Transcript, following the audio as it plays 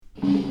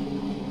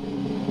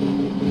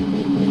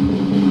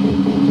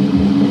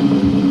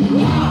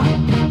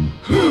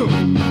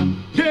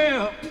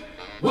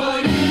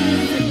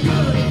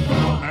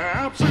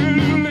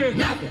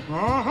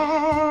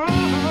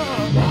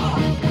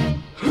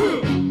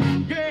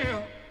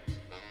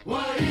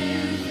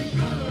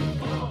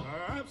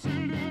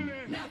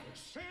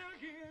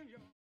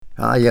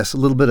Ah, yes, a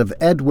little bit of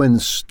Edwin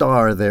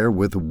Starr there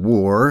with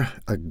War,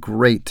 a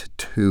great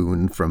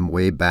tune from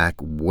way back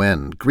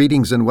when.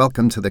 Greetings and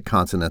welcome to the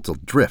Continental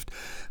Drift.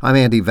 I'm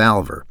Andy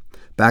Valvur,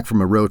 back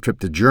from a road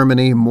trip to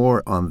Germany.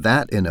 More on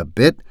that in a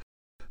bit.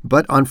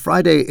 But on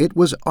Friday, it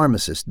was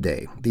Armistice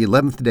Day, the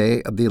 11th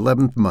day of the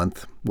 11th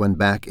month, when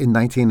back in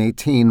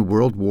 1918,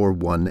 World War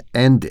I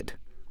ended.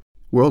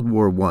 World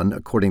War I,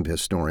 according to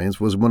historians,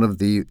 was one of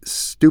the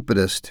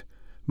stupidest,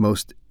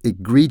 most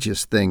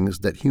egregious things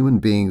that human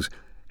beings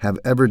have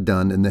ever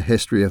done in the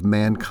history of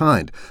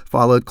mankind,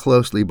 followed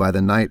closely by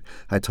the night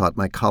I taught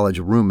my college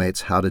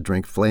roommates how to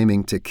drink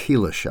flaming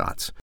tequila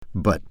shots.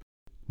 But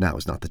now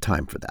is not the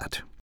time for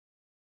that.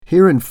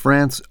 Here in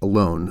France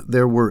alone,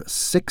 there were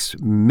 6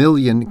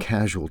 million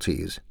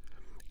casualties,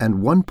 and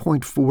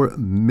 1.4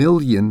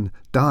 million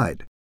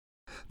died.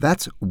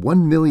 That's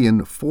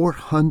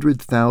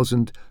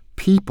 1,400,000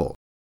 people.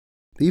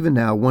 Even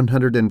now,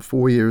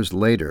 104 years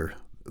later,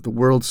 the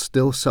world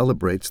still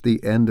celebrates the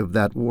end of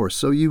that war,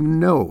 so you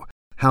know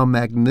how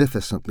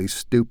magnificently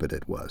stupid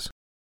it was.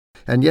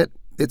 And yet,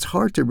 it's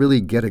hard to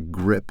really get a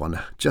grip on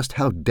just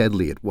how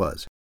deadly it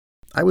was.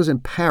 I was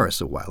in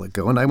Paris a while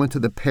ago, and I went to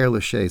the Père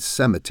Lachaise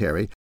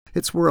Cemetery.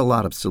 It's where a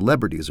lot of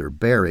celebrities are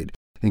buried,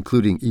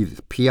 including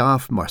Edith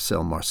Piaf,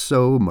 Marcel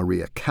Marceau,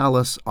 Maria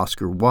Callas,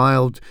 Oscar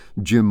Wilde,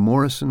 Jim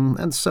Morrison,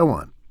 and so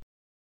on.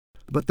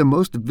 But the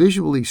most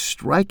visually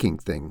striking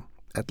thing,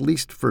 at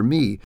least for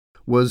me,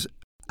 was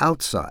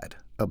outside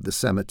of the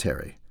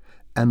cemetery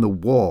and the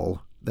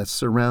wall that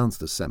surrounds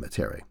the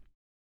cemetery.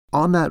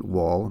 On that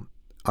wall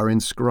are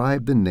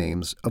inscribed the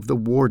names of the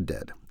war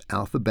dead,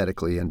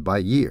 alphabetically and by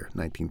year,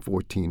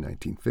 1914,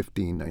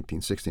 1915,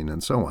 1916,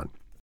 and so on.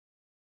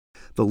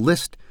 The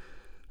list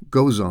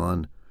goes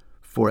on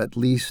for at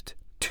least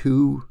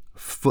 2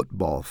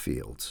 football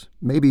fields,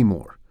 maybe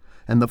more,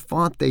 and the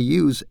font they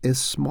use is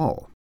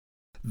small.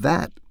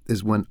 That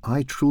is when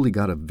I truly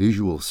got a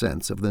visual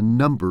sense of the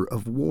number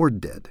of war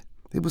dead.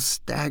 It was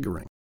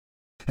staggering.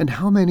 And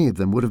how many of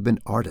them would have been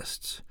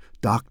artists,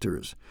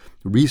 doctors,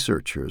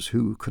 researchers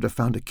who could have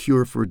found a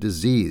cure for a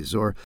disease,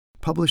 or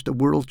published a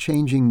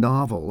world-changing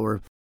novel,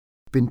 or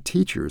been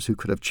teachers who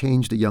could have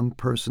changed a young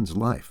person's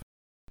life?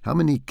 How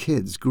many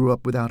kids grew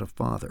up without a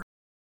father?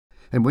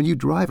 And when you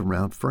drive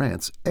around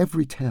France,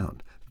 every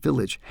town,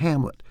 village,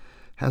 hamlet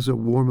has a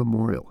war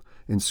memorial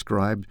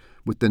inscribed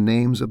with the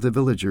names of the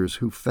villagers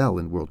who fell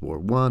in World War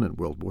I and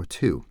World War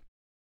II.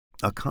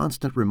 A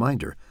constant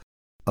reminder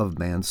of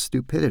man's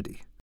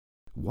stupidity.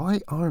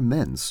 Why are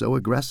men so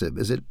aggressive?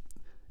 Is it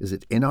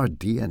in our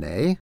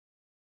DNA?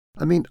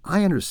 I mean,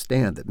 I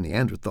understand that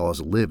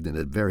Neanderthals lived in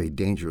a very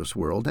dangerous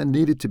world and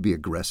needed to be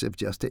aggressive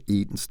just to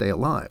eat and stay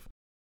alive.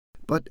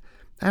 But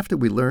after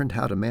we learned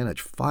how to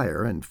manage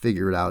fire and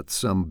figured out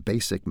some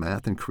basic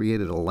math and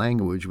created a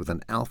language with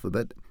an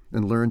alphabet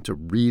and learned to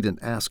read and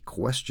ask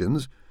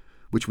questions,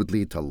 which would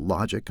lead to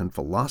logic and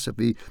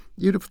philosophy,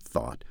 you'd have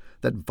thought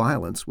that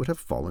violence would have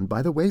fallen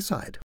by the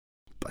wayside.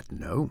 But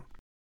no.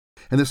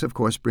 And this, of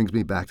course, brings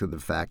me back to the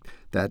fact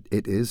that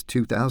it is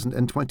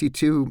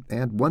 2022,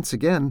 and once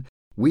again,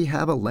 we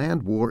have a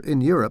land war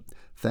in Europe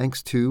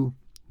thanks to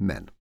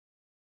men.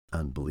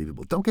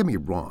 Unbelievable. Don't get me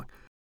wrong.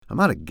 I'm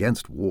not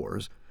against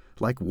wars,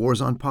 like wars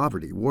on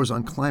poverty, wars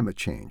on climate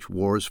change,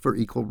 wars for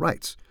equal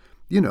rights.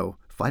 You know,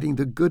 fighting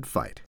the good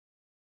fight.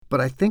 But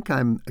I think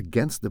I'm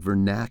against the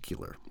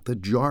vernacular, the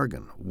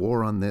jargon,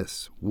 war on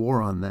this, war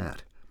on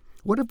that.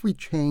 What if we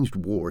changed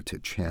war to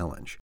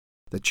challenge?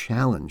 The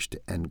challenge to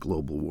end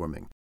global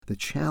warming, the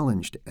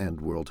challenge to end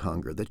world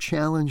hunger, the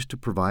challenge to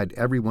provide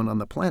everyone on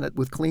the planet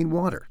with clean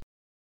water.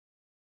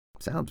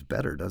 Sounds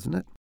better, doesn't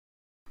it?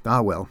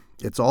 Ah, well,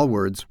 it's all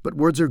words, but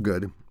words are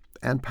good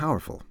and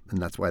powerful,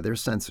 and that's why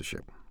there's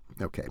censorship.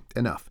 Okay,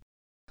 enough.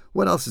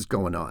 What else is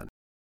going on?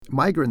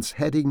 Migrants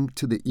heading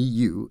to the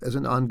EU is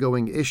an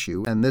ongoing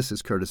issue, and this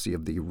is courtesy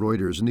of the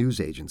Reuters news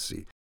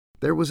agency.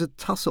 There was a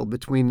tussle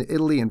between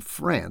Italy and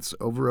France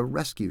over a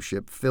rescue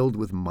ship filled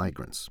with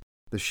migrants.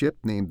 The ship,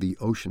 named the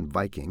Ocean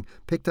Viking,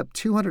 picked up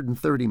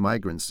 230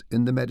 migrants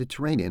in the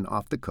Mediterranean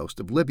off the coast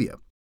of Libya.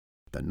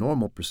 The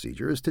normal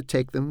procedure is to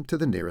take them to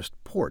the nearest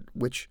port,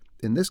 which,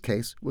 in this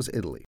case, was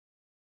Italy.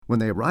 When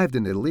they arrived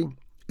in Italy,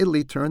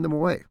 Italy turned them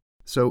away,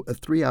 so a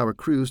 3-hour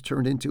cruise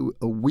turned into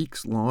a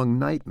weeks-long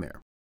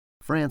nightmare.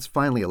 France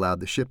finally allowed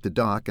the ship to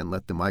dock and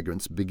let the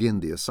migrants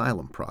begin the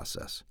asylum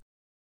process.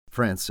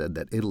 France said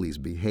that Italy's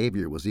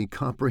behavior was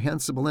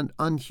incomprehensible and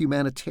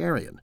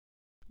unhumanitarian,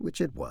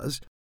 which it was.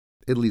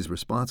 Italy's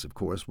response, of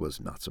course,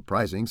 was not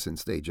surprising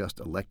since they just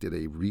elected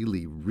a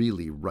really,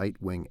 really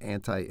right-wing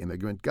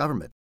anti-immigrant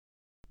government.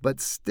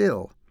 But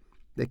still,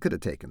 they could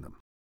have taken them.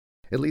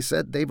 Italy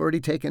said they've already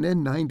taken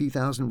in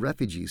 90,000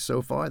 refugees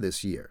so far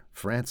this year.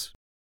 France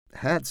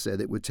had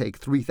said it would take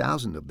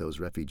 3,000 of those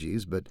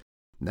refugees, but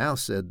now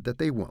said that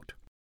they won't.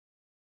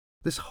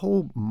 This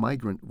whole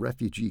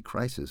migrant-refugee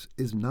crisis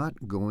is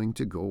not going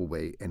to go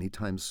away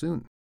anytime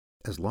soon.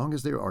 As long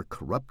as there are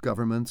corrupt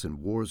governments and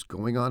wars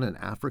going on in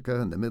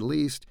Africa and the Middle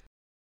East,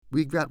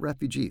 we've got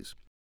refugees.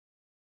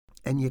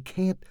 And you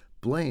can't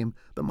blame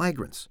the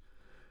migrants.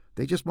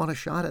 They just want a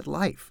shot at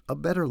life, a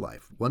better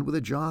life, one with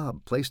a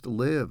job, place to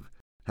live,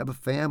 have a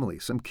family,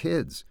 some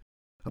kids,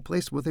 a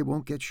place where they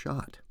won't get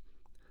shot.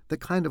 The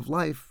kind of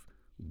life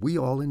we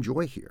all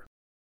enjoy here.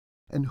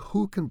 And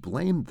who can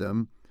blame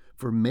them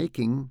for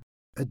making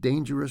a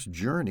dangerous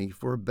journey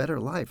for a better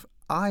life?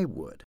 I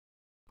would.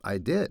 I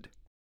did.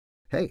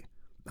 Hey,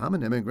 I'm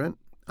an immigrant.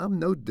 I'm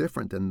no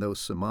different than those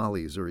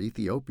Somalis or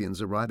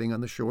Ethiopians arriving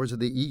on the shores of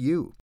the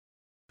EU.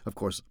 Of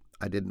course,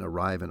 I didn't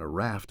arrive in a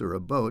raft or a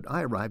boat.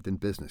 I arrived in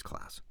business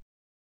class.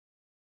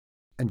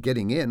 And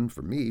getting in,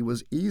 for me,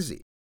 was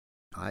easy.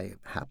 I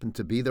happened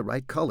to be the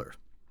right color.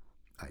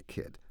 I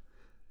kid.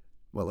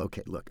 Well,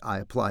 okay, look, I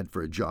applied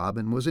for a job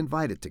and was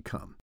invited to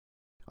come.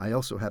 I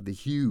also have the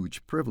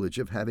huge privilege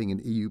of having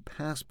an EU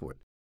passport.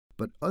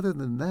 But other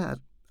than that,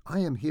 I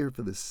am here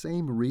for the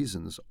same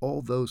reasons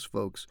all those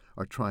folks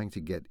are trying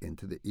to get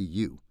into the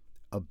EU,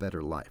 a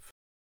better life.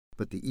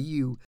 But the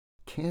EU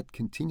can't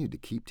continue to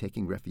keep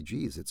taking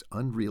refugees. It's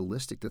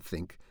unrealistic to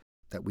think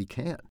that we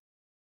can.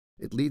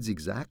 It leads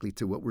exactly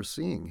to what we're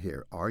seeing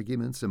here,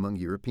 arguments among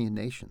European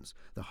nations,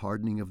 the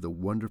hardening of the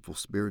wonderful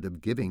spirit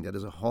of giving that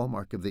is a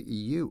hallmark of the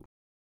EU.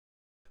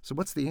 So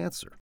what's the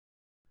answer?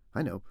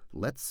 I know,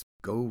 let's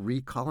go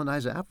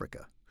recolonize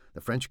Africa.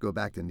 The French go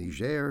back to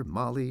Niger,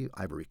 Mali,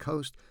 Ivory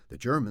Coast. The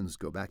Germans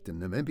go back to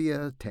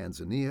Namibia,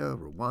 Tanzania,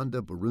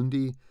 Rwanda,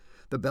 Burundi.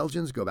 The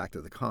Belgians go back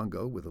to the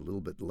Congo with a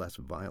little bit less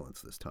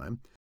violence this time.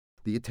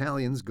 The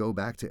Italians go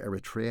back to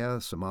Eritrea,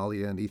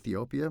 Somalia, and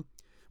Ethiopia.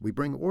 We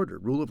bring order,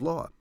 rule of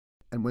law.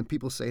 And when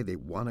people say they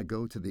want to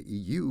go to the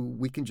EU,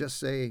 we can just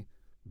say,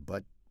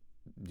 but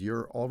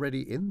you're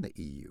already in the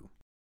EU.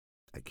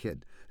 I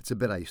kid. It's a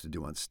bit I used to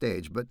do on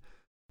stage, but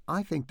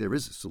I think there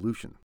is a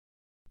solution.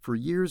 For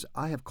years,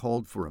 I have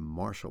called for a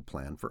Marshall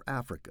Plan for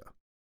Africa.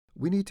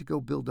 We need to go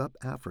build up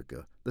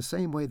Africa the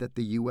same way that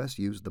the U.S.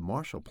 used the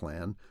Marshall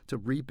Plan to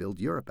rebuild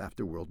Europe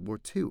after World War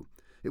II.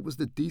 It was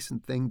the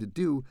decent thing to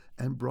do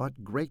and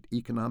brought great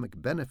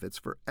economic benefits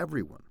for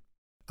everyone.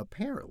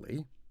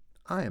 Apparently,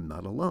 I am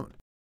not alone.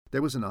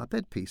 There was an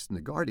op-ed piece in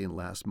The Guardian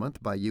last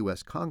month by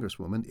U.S.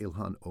 Congresswoman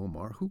Ilhan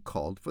Omar who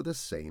called for the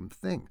same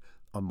thing,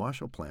 a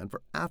Marshall Plan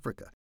for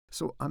Africa.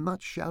 So I'm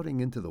not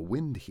shouting into the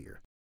wind here.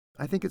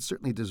 I think it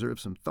certainly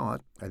deserves some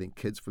thought. I think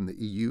kids from the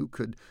EU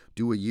could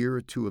do a year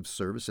or two of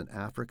service in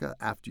Africa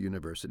after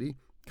university,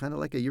 kind of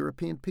like a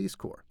European Peace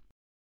Corps.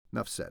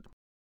 Enough said.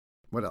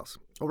 What else?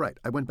 All right,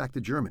 I went back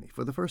to Germany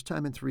for the first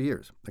time in 3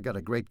 years. I got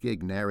a great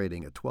gig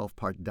narrating a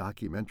 12-part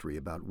documentary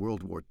about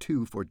World War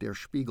II for Der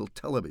Spiegel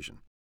television.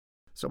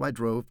 So I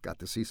drove, got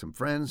to see some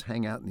friends,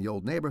 hang out in the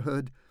old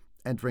neighborhood,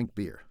 and drink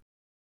beer.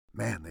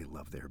 Man, they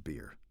love their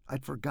beer.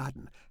 I'd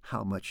forgotten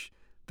how much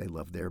they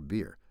love their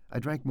beer. I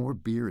drank more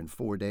beer in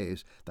 4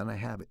 days than I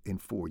have in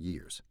 4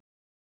 years.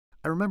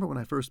 I remember when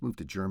I first moved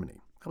to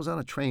Germany, I was on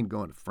a train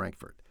going to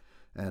Frankfurt,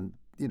 and,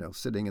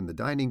 sitting in the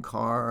dining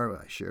car,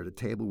 I shared a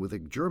table with a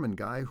German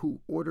guy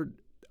who ordered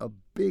a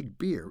big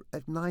beer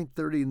at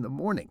 9:30 in the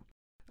morning.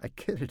 I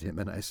kidded him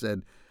and I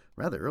said,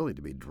 rather early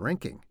to be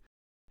drinking.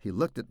 He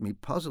looked at me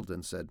puzzled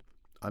and said,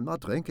 I'm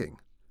not drinking.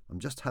 I'm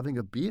just having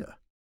a beer.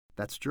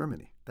 That's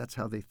Germany. That's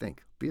how they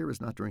think. Beer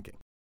is not drinking.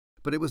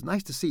 But it was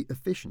nice to see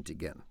efficient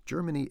again.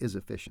 Germany is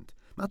efficient.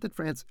 Not that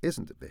France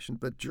isn't efficient,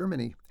 but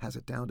Germany has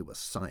it down to a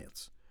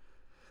science.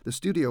 The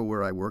studio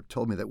where I work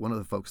told me that one of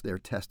the folks there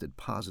tested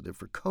positive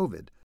for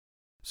COVID.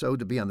 So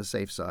to be on the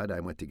safe side, I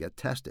went to get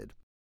tested.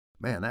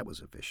 Man, that was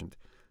efficient.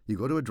 You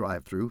go to a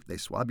drive-thru, they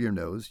swab your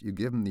nose, you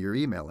give them your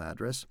email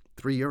address,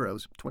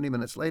 €3, 20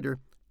 minutes later,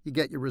 you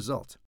get your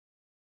result.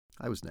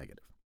 I was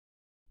negative.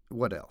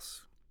 What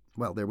else?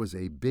 Well, there was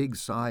a big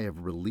sigh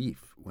of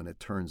relief when it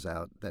turns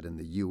out that in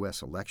the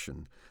U.S.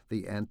 election,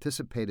 the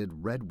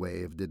anticipated red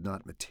wave did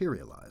not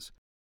materialize,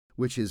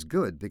 which is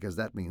good because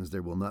that means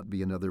there will not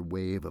be another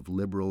wave of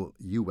liberal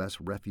U.S.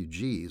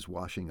 refugees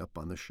washing up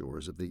on the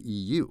shores of the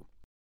EU.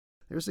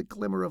 There's a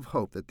glimmer of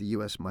hope that the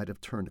U.S. might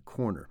have turned a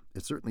corner.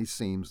 It certainly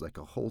seems like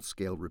a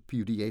whole-scale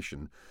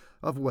repudiation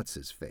of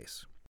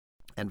what's-his-face.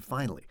 And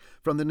finally,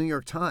 from the New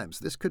York Times,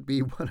 this could be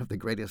one of the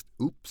greatest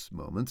oops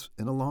moments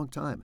in a long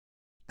time,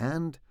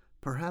 and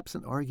perhaps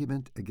an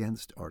argument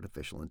against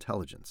artificial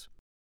intelligence.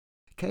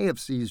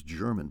 KFC's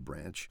German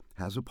branch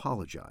has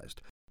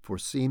apologized for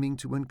seeming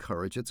to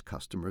encourage its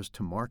customers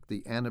to mark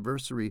the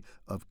anniversary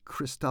of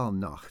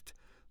Kristallnacht,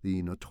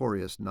 the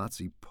notorious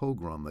Nazi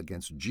pogrom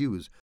against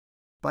Jews,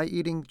 by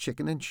eating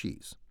chicken and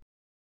cheese.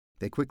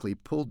 They quickly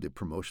pulled the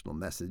promotional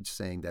message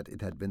saying that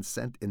it had been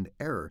sent in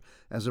error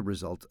as a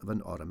result of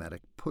an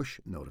automatic push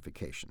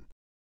notification.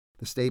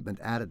 The statement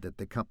added that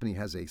the company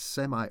has a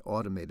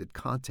semi-automated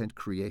content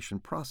creation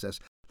process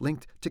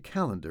linked to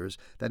calendars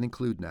that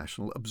include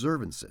national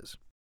observances.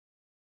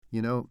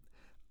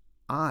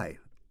 I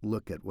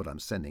look at what I'm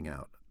sending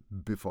out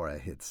before I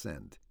hit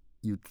send.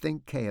 You'd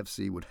think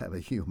KFC would have a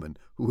human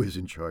who is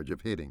in charge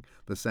of hitting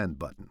the send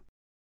button.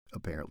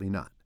 Apparently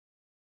not.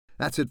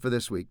 That's it for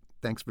this week.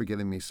 Thanks for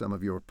giving me some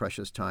of your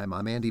precious time.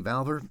 I'm Andy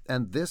Valvur,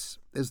 and this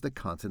is the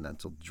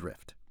Continental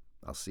Drift.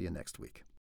 I'll see you next week.